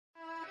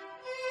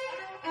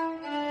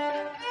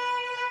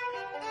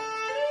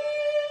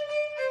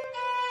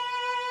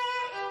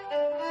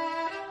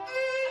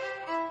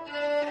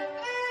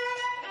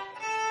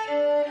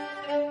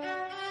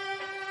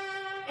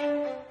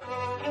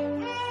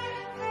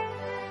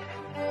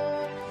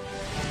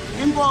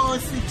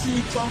Inkosi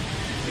Thixo,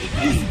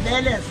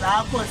 izibele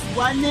zakho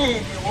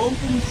zikwanele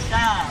wonke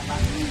umhlaba,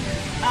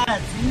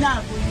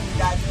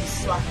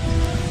 azinakuyidaliswa,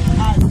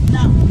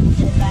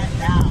 azinakuyela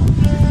ndawo.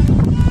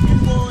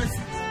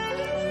 Inkosi.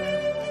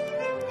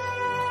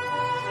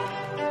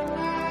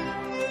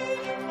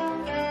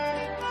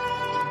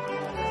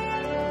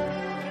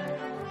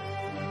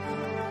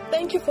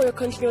 Thank you for your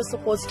continuous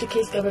support to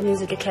Keiskamma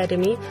Music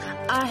Academy.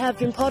 I have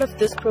been part of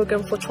this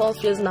program for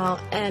 12 years now,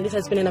 and it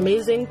has been an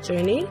amazing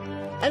journey.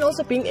 And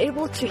also being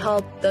able to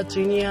help the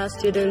junior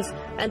students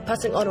and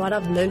passing on what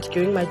I've learned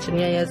during my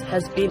junior years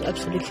has been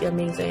absolutely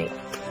amazing.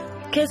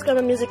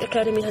 Keiskamma Music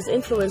Academy has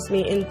influenced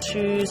me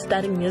into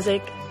studying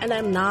music, and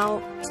I'm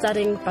now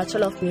studying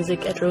Bachelor of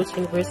Music at Rhodes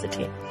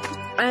University.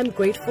 I am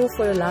grateful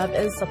for your love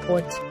and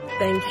support.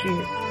 Thank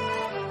you.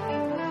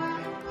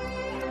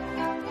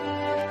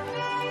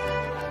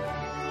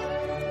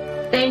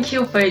 Thank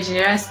you for your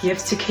generous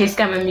gifts to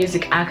Keiskamma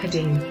Music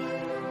Academy.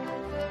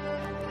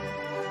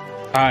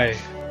 Hi,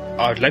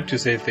 I would like to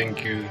say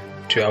thank you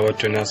to our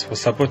donors for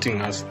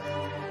supporting us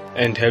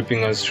and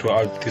helping us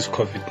throughout this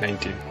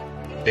COVID-19.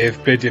 They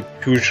have played a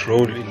huge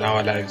role in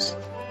our lives.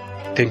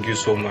 Thank you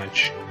so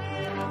much.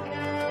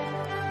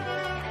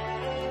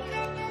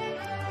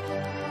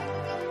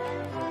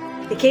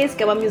 The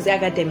Keiskamma Music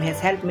Academy has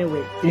helped me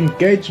with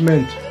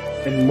engagement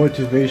and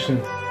motivation.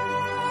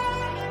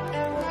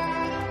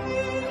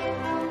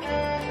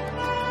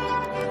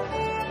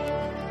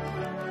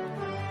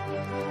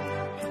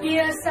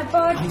 Your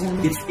support.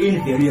 It's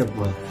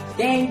invariable.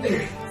 Thank you.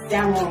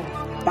 Thank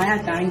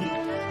you.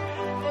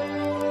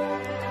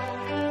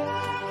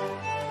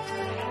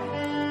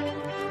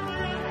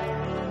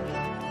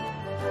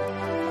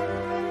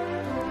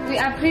 We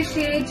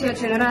appreciate your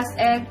generous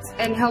acts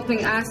and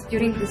helping us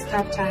during these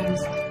tough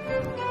times.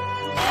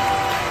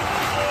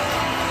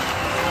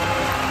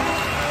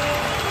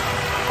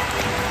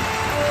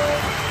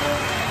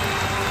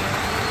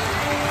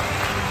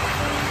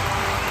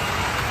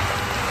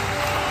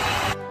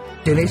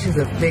 Donations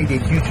have played a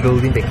huge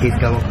role in the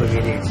Keiskamma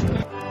community.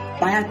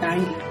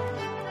 Thank you.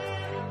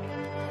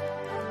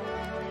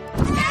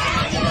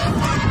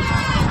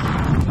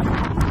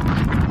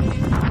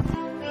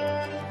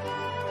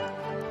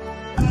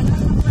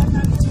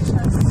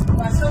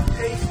 We are so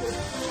grateful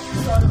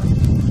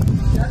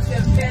that you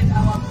have fed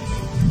our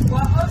people. We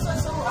are also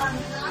so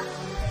honored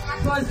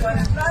because you are a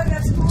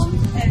private school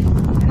and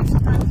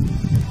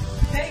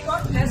may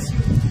God bless you.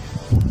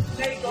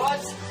 May God,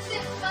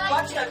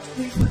 what you are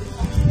doing for the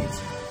community,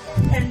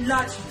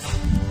 enlarge it.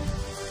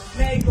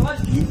 May God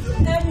give you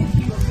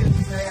anything of your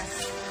desires.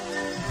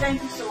 Thank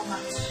you so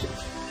much.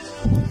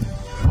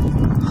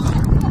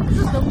 This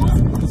is the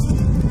most